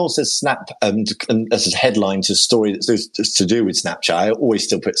 whenever anyone says Snap and as a headline to a story that's to do with Snapchat, I always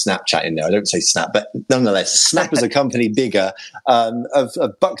still put Snapchat in there. I don't say Snap, but nonetheless, Snap as a company bigger have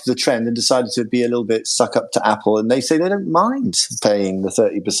bucked the trend and decided to be a little bit suck up to Apple. And they say they don't mind paying the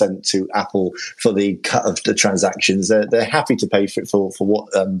 30% to Apple for the cut of the transactions. They're happy to pay for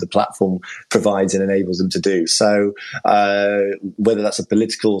what the platform provides and enables them to do. So whether that's a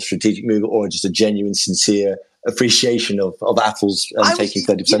political strategic move or just a genuine, sincere appreciation of Apple's taking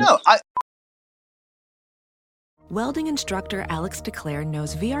 30%. Welding instructor Alex DeClaire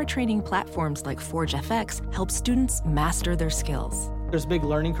knows VR training platforms like Forge FX help students master their skills. There's a big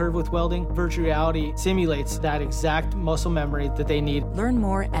learning curve with welding. Virtual reality simulates that exact muscle memory that they need. Learn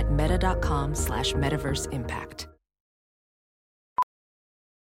more at meta.com/metaverseimpact.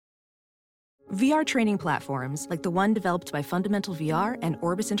 VR training platforms, like the one developed by Fundamental VR and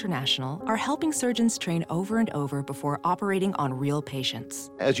Orbis International, are helping surgeons train over and over before operating on real patients.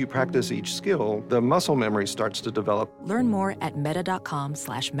 As you practice each skill, the muscle memory starts to develop. Learn more at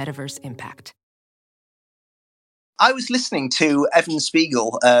meta.com/metaverseimpact. I was listening to Evan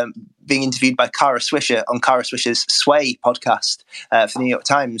Spiegel being interviewed by Kara Swisher on Kara Swisher's Sway podcast for the New York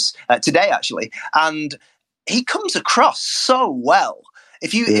Times today, actually. And he comes across so well.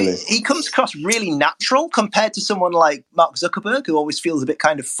 He comes across really natural compared to someone like Mark Zuckerberg, who always feels a bit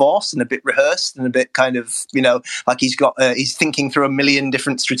kind of forced and a bit rehearsed and a bit kind of, like he's thinking through a million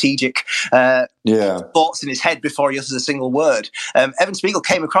different strategic thoughts in his head before he utters a single word. Evan Spiegel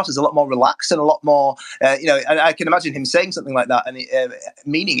came across as a lot more relaxed and a lot more, and I can imagine him saying something like that and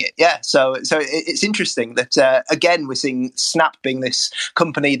meaning it. Yeah, so it's interesting that, again, we're seeing Snap being this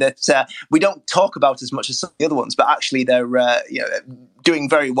company that we don't talk about as much as some of the other ones, but actually they're doing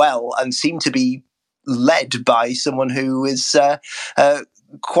very well and seem to be led by someone who is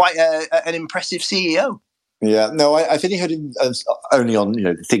quite an impressive CEO. Yeah, no, I've only heard him only on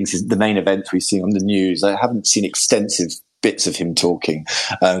the main events we see on the news. I haven't seen extensive bits of him talking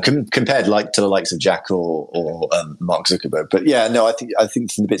compared to the likes of Jack or Mark Zuckerberg. But yeah, no, I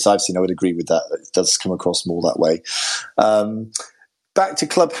think from the bits I've seen, I would agree with that. It does come across more that way. Back to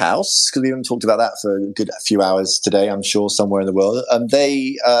Clubhouse, because we haven't talked about that for a good few hours today, I'm sure, somewhere in the world.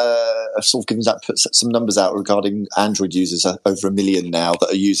 They have sort of put some numbers out regarding Android users, over 1 million now that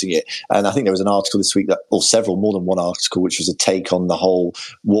are using it. And I think there was an article this week, more than one article, which was a take on the whole,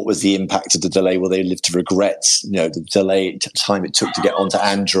 what was the impact of the delay? Will they live to regret, the delay time it took to get onto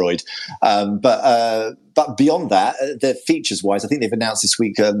Android? But beyond that, the features-wise, I think they've announced this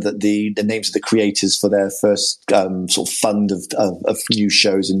week that the names of the creators for their first sort of fund of new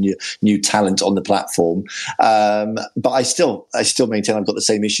shows and new talent on the platform. But I still maintain I've got the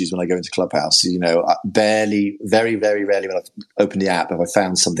same issues when I go into Clubhouse. Very, very rarely when I've opened the app have I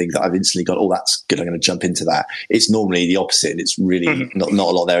found something that I've instantly got, oh, that's good, I'm going to jump into that. It's normally the opposite, and it's really not a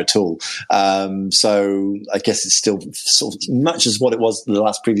lot there at all. So I guess it's still sort of much as what it was the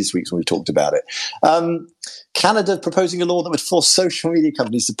last previous weeks when we talked about it. Canada proposing a law that would force social media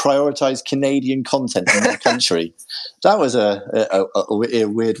companies to prioritise Canadian content in their country. That was a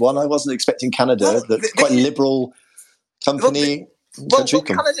weird one. I wasn't expecting Canada, quite liberal company.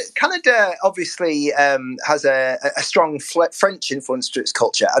 Canada obviously has a strong French influence to its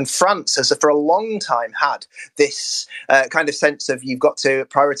culture, and France has for a long time had this kind of sense of you've got to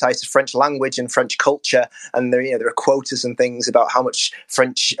prioritise the French language and French culture, and there are quotas and things about how much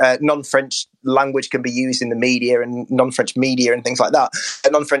non-French language can be used in the media and non-French media and things like that,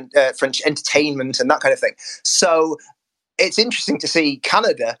 and French entertainment and that kind of thing. So it's interesting to see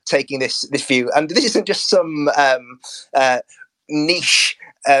Canada taking this view, and this isn't just some niche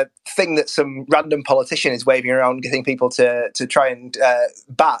thing that some random politician is waving around, getting people to try and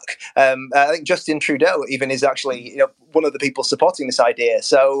back. I think Justin Trudeau even is actually one of the people supporting this idea.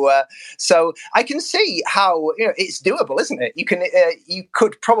 So I can see how it's doable, isn't it? You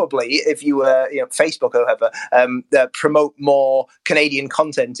could probably, if you were Facebook or whoever, promote more Canadian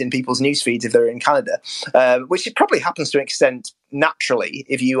content in people's news feeds if they're in Canada, which it probably happens to an extent naturally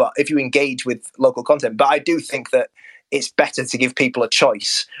if you engage with local content. But I do think that it's better to give people a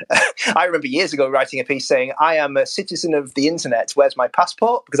choice. I remember years ago writing a piece saying, I am a citizen of the internet, where's my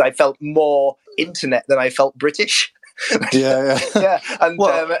passport? Because I felt more internet than I felt British. Yeah.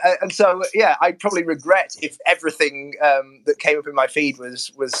 And so I'd probably regret if everything that came up in my feed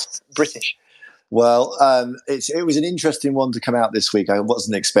was British. Well, it was an interesting one to come out this week. I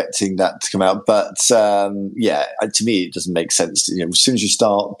wasn't expecting that to come out, but to me, it doesn't make sense. As soon as you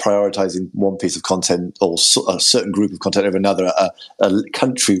start prioritizing one piece of content or a certain group of content over another at a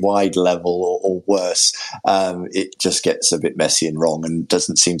countrywide level or worse, it just gets a bit messy and wrong, and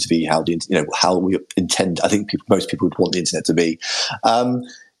doesn't seem to be how how we intend. I think most people would want the internet to be.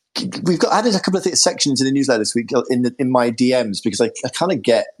 We've added a couple of sections in the newsletter this week in my DMs, because I kind of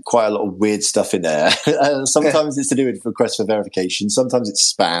get quite a lot of weird stuff in there. Sometimes it's to do with requests for verification. Sometimes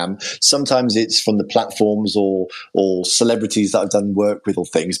it's spam. Sometimes it's from the platforms or celebrities that I've done work with or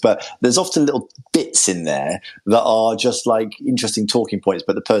things. But there's often little bits in there that are just like interesting talking points,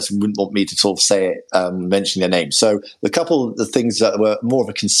 but the person wouldn't want me to sort of say it, mention their name. So a couple of the things that were more of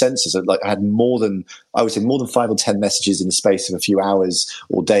a consensus, like I had more than 5 or 10 messages in the space of a few hours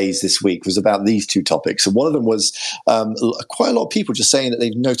or days this week, was about these two topics. And one of them was quite a lot of people just saying that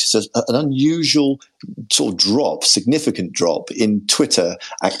they've noticed an unusual sort of significant drop in Twitter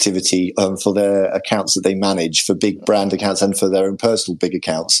activity for their accounts that they manage, for big brand accounts and for their own personal big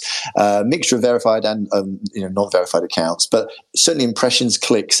accounts. Mixture of verified and non-verified accounts, but certainly impressions,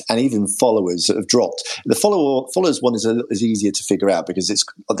 clicks, and even followers that have dropped. The followers one is easier to figure out, because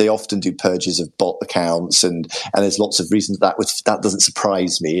they often do purges of bot accounts, and there's lots of reasons that doesn't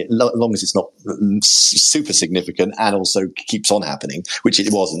surprise me, as long as it's not super significant and also keeps on happening, which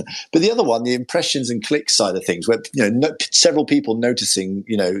it wasn't. But the other one, the impressions and clicks side of things, where several people noticing,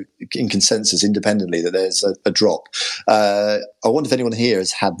 in consensus independently, that there's a drop. I wonder if anyone here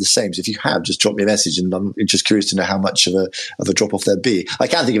has had the same. So if you have, just drop me a message, and I'm just curious to know how much of a drop off there'd be. I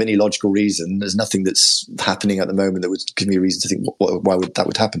can't think of any logical reason. There's nothing that's happening at the moment that would give me a reason to think why that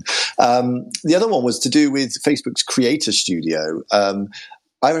would happen. The other one was to do with Facebook's Creator Studio.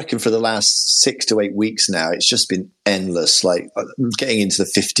 I reckon for the last 6 to 8 weeks now, it's just been endless, like getting into the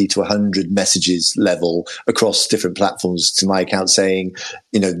 50 to 100 messages level across different platforms to my account saying,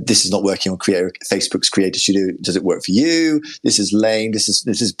 this is not working on Facebook's Creator Studio. Does it work for you? This is lame. This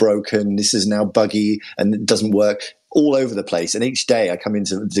is broken. This is now buggy and it doesn't work. All over the place. And each day I come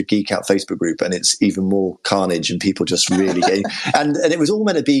into the Geek Out Facebook group and it's even more carnage and people just really getting, and it was all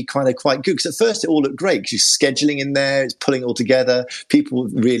meant to be kind of quite good. Because at first it all looked great because you're scheduling in there, it's pulling it all together. People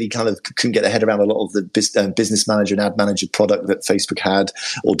really kind of couldn't get their head around a lot of the business manager and ad manager product that Facebook had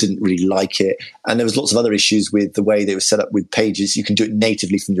or didn't really like it. And there was lots of other issues with the way they were set up with pages. You can do it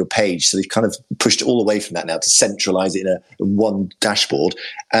natively from your page. So they've kind of pushed it all away from that now to centralize it in one dashboard.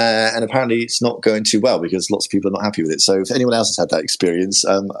 And apparently it's not going too well because lots of people are not happy with it. So if anyone else has had that experience,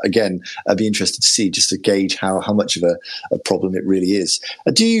 again, I'd be interested to see just to gauge how much of a problem it really is.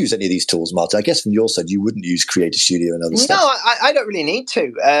 Do you use any of these tools, Martin? I guess from your side, you wouldn't use Creator Studio and other stuff. No, I don't really need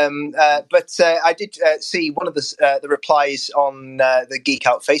to. But I did see one of the replies on the Geek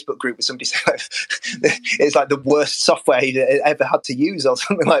Out Facebook group where somebody said it's like the worst software he'd ever had to use or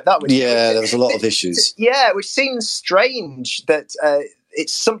something like that. There was a lot of issues. Yeah, which seems strange that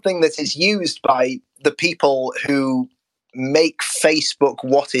it's something that is used by the people who make Facebook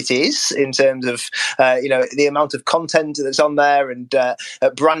what it is in terms of the amount of content that's on there and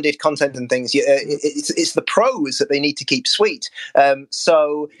branded content and things. It's the pros that they need to keep sweet.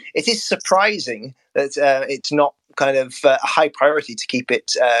 So it is surprising that it's not kind of a high priority to keep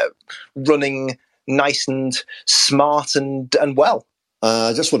it running nice and smart and well.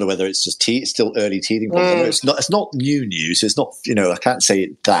 I just wonder whether it's just it's still early teething points. It's not new news. It's not, I can't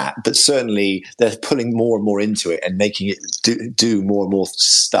say that, but certainly they're pulling more and more into it and making it do more and more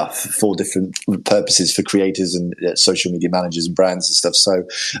stuff for different purposes for creators and social media managers and brands and stuff. So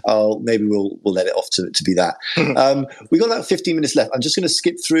maybe we'll let it off to be that. We've got about 15 minutes left. I'm just going to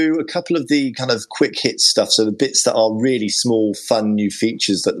skip through a couple of the kind of quick hit stuff. So the bits that are really small, fun new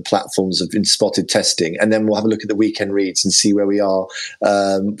features that the platforms have been spotted testing. And then we'll have a look at the weekend reads and see where we are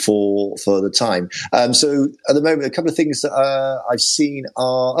for the time. So at the moment, a couple of things that I've seen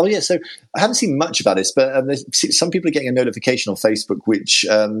are, so I haven't seen much about this, but some people are getting a notification on Facebook which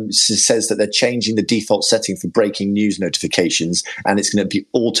says that they're changing the default setting for breaking news notifications, and it's going to be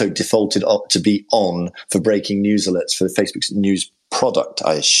auto defaulted to be on for breaking news alerts for Facebook's news product,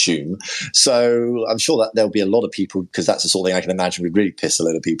 I assume. So I'm sure that there'll be a lot of people, because that's the sort of thing I can imagine would really piss a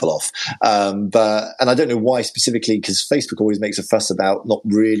lot of people off. And I don't know why specifically, because Facebook always makes a fuss about not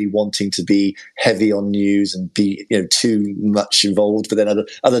really wanting to be heavy on news and be too much involved. But then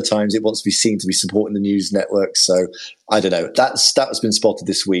other times it wants to be seen to be supporting the news network. So I don't know. That's been spotted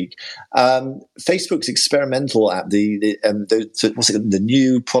this week. Facebook's experimental app, the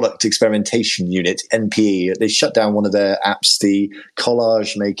new product experimentation unit, NPE, they shut down one of their apps, the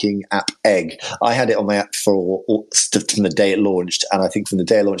collage making app Egg. I had it on my app from the day it launched, and I think from the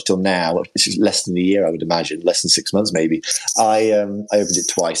day it launched till now, it's less than a year, I would imagine, less than 6 months maybe. I opened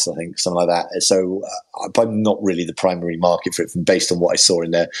it twice, I think, something like that. So I'm not really the primary market for it, based on what I saw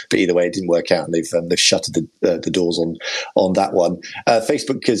in there. But either way, it didn't work out, and they've shuttered the doors on that one.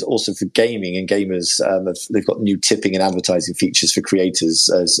 Facebook is also for gaming and gamers. They've got new tipping and advertising features for creators.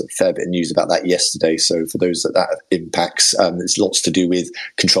 There's a fair bit of news about that yesterday. So for those that impacts, there's lots to do with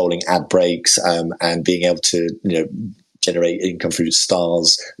controlling ad breaks and being able to generate income through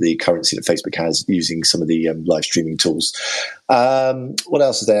stars, the currency that Facebook has, using some of the live streaming tools. What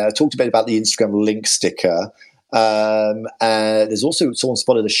else is there? I talked a bit about the Instagram link sticker. There's also someone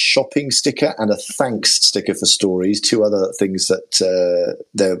spotted a shopping sticker and a thanks sticker for stories, two other things that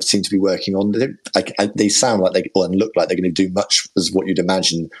they seem to be working on. They sound like and look like they're going to do much as what you'd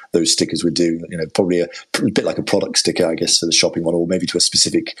imagine those stickers would do. Probably a bit like a product sticker, I guess, for the shopping one, or maybe to a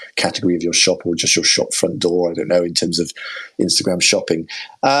specific category of your shop, or just your shop front door. I don't know, in terms of Instagram shopping.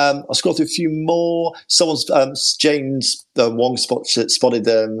 I'll scroll through a few more. James Wong spotted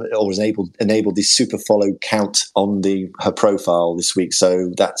or was enabled the super follow count on her profile this week,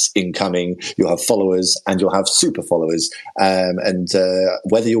 so that's incoming. You'll have followers and you'll have super followers, and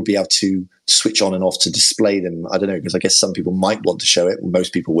whether you'll be able to switch on and off to display them, I don't know, because I guess some people might want to show it,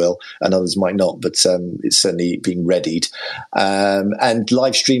 most people will, and others might not, but it's certainly being readied. And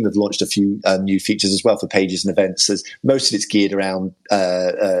Livestream have launched a few new features as well for pages and events. Most of it's geared around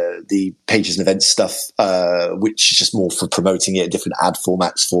the pages and events stuff, which is just more for promoting it, different ad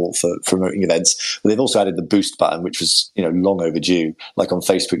formats for promoting events. But they've also added the boost button, which was long overdue. Like on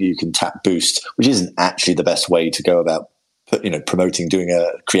Facebook, you can tap boost, which isn't actually the best way to go about promoting,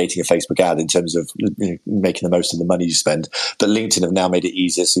 creating a Facebook ad in terms of making the most of the money you spend. But LinkedIn have now made it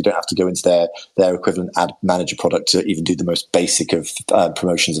easier, so you don't have to go into their equivalent ad manager product to even do the most basic of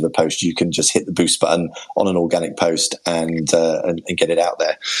promotions of a post. You can just hit the boost button on an organic post and get it out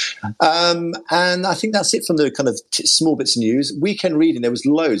there. And I think that's it from the kind of small bits of news. Weekend reading, there was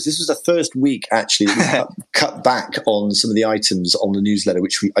loads. This was the first week actually that we cut back on some of the items on the newsletter,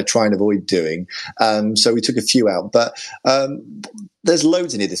 which I try and avoid doing. So we took a few out, but there's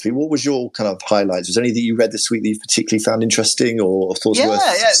loads in here this week. What was your kind of highlights? Was there anything you read this week that you particularly found interesting or thought worth?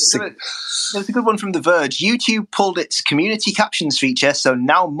 There was a good one from The Verge. YouTube pulled its community captions feature, so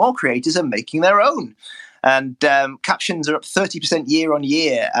now more creators are making their own. And captions are up 30% year on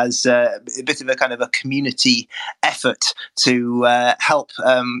year as a bit of a kind of a community effort to help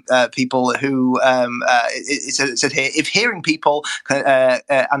people who, it said here, if hearing people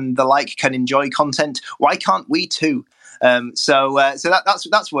and the like can enjoy content, why can't we too? So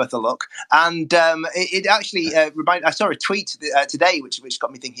that's worth a look. And it actually reminded. I saw a tweet today which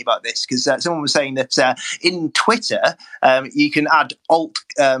got me thinking about this, because someone was saying that in Twitter you can add alt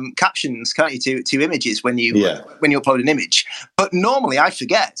captions, can't you, to images when you upload an image. But normally I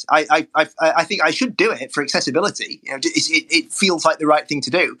forget. I think I should do it for accessibility. It feels like the right thing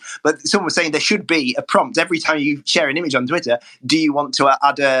to do. But someone was saying there should be a prompt every time you share an image on Twitter. Do you want to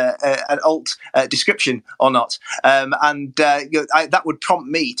add an alt description or not? And that would prompt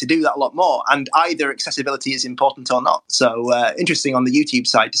me to do that a lot more. And either accessibility is important or not. So interesting on the YouTube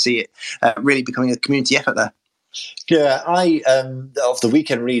side to see it really becoming a community effort there. Yeah, of the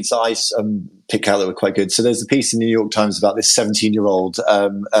weekend reads, I pick out that were quite good. So there's a piece in the New York Times about this 17-year-old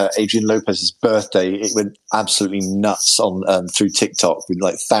Adrian Lopez's birthday. It went absolutely nuts on through TikTok, with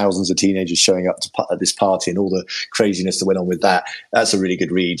like thousands of teenagers showing up at this party and all the craziness that went on with that. That's a really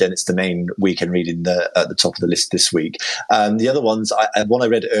good read, and it's the main weekend read at the top of the list this week. The other ones, one I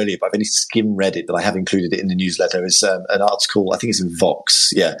read earlier, but I've only skim read it, but I have included it in the newsletter, is an article, I think it's in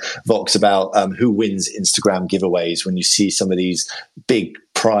Vox. Yeah, Vox, about who wins Instagram giveaways when you see some of these big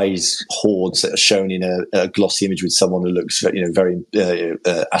prize hoards that are shown in a glossy image with someone who looks very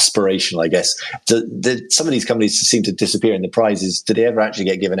aspirational, I guess. Some of these companies seem to disappear in the prizes. Do they ever actually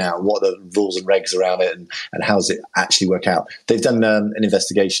get given out? What are the rules and regs around it, and how does it actually work out? They've done an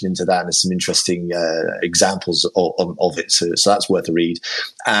investigation into that, and there's some interesting examples of it, so that's worth a read.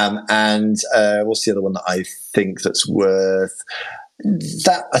 And what's the other one that I think that's worth...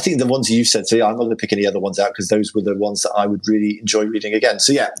 That, I think the ones you said, so yeah, I'm not going to pick any other ones out because those were the ones that I would really enjoy reading again.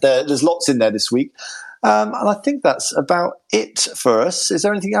 So yeah, there's lots in there this week. And I think that's about it for us. Is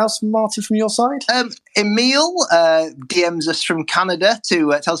there anything else, Martin, from your side? Emil DMs us from Canada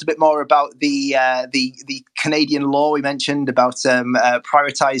to tell us a bit more about the Canadian law we mentioned about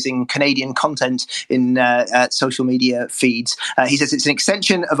prioritising Canadian content in social media feeds. He says it's an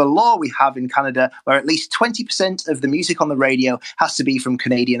extension of a law we have in Canada where at least 20% of the music on the radio has to be from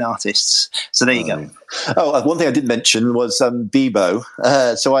Canadian artists. So there you go. Oh, one thing I did mention was Bebo.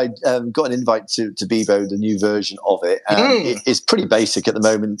 So I got an invite to Bebo, the new version of it. It's pretty basic at the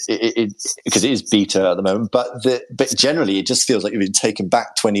moment because it is beta at the moment, but generally it just feels like you've been taken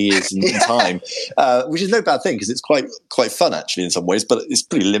back 20 years in time, which is no bad thing because it's quite fun actually in some ways, but it's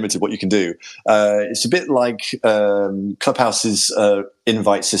pretty limited what you can do. It's a bit like Clubhouse's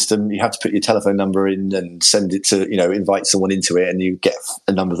invite system. You have to put your telephone number in and send it to, invite someone into it, and you get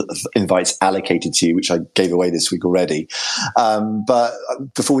a number of invites allocated to you, which I gave away this week already. But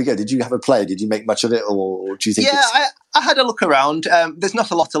before we go, did you have a play? Did you make much of it, or do you think? Yeah, I had a look around. There's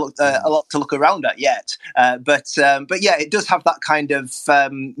not a lot to look around at yet, but yeah, it does have that kind of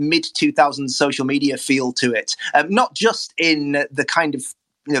mid 2000s social media feel to it. Not just in the kind of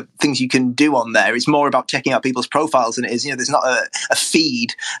things you can do on there. It's more about checking out people's profiles than it is. There's not a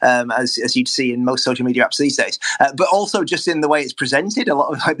feed as you'd see in most social media apps these days. But also just in the way it's presented, a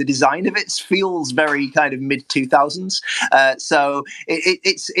lot of like the design of it feels very kind of mid 2000s. So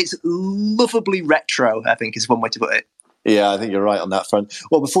it's lovably retro, I think is one way to put it. Yeah, I think you're right on that front.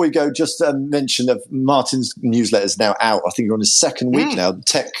 Well, before we go, just mention of Martin's newsletter is now out. I think you're on his second week now,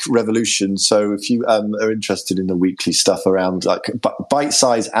 Tech Revolution. So if you are interested in the weekly stuff around like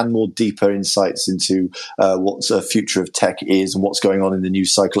bite-size and more deeper insights into what the future of tech is and what's going on in the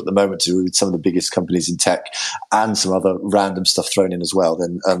news cycle at the moment with some of the biggest companies in tech and some other random stuff thrown in as well,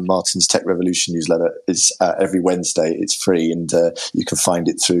 then Martin's Tech Revolution newsletter is every Wednesday. It's free, and you can find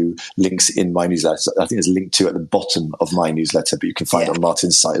it through links in my newsletter. I think there's a link to at the bottom of of my newsletter, but you can find it on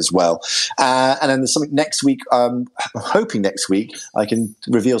Martin's site as well. And then there's something next week. I'm hoping next week I can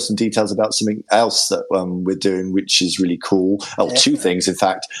reveal some details about something else that we're doing, which is really cool. Two things, in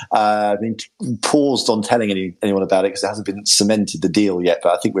fact. I've been paused on telling anyone about it because it hasn't been cemented, the deal yet,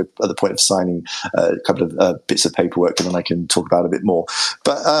 but I think we're at the point of signing a couple of bits of paperwork, and then I can talk about it a bit more.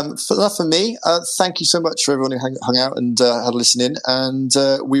 But for me, thank you so much for everyone who hung out and had a listen in, and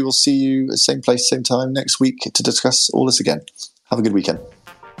we will see you at the same place, same time next week to discuss all this again. Have a good weekend.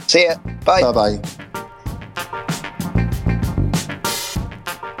 See ya. Bye. Bye-bye.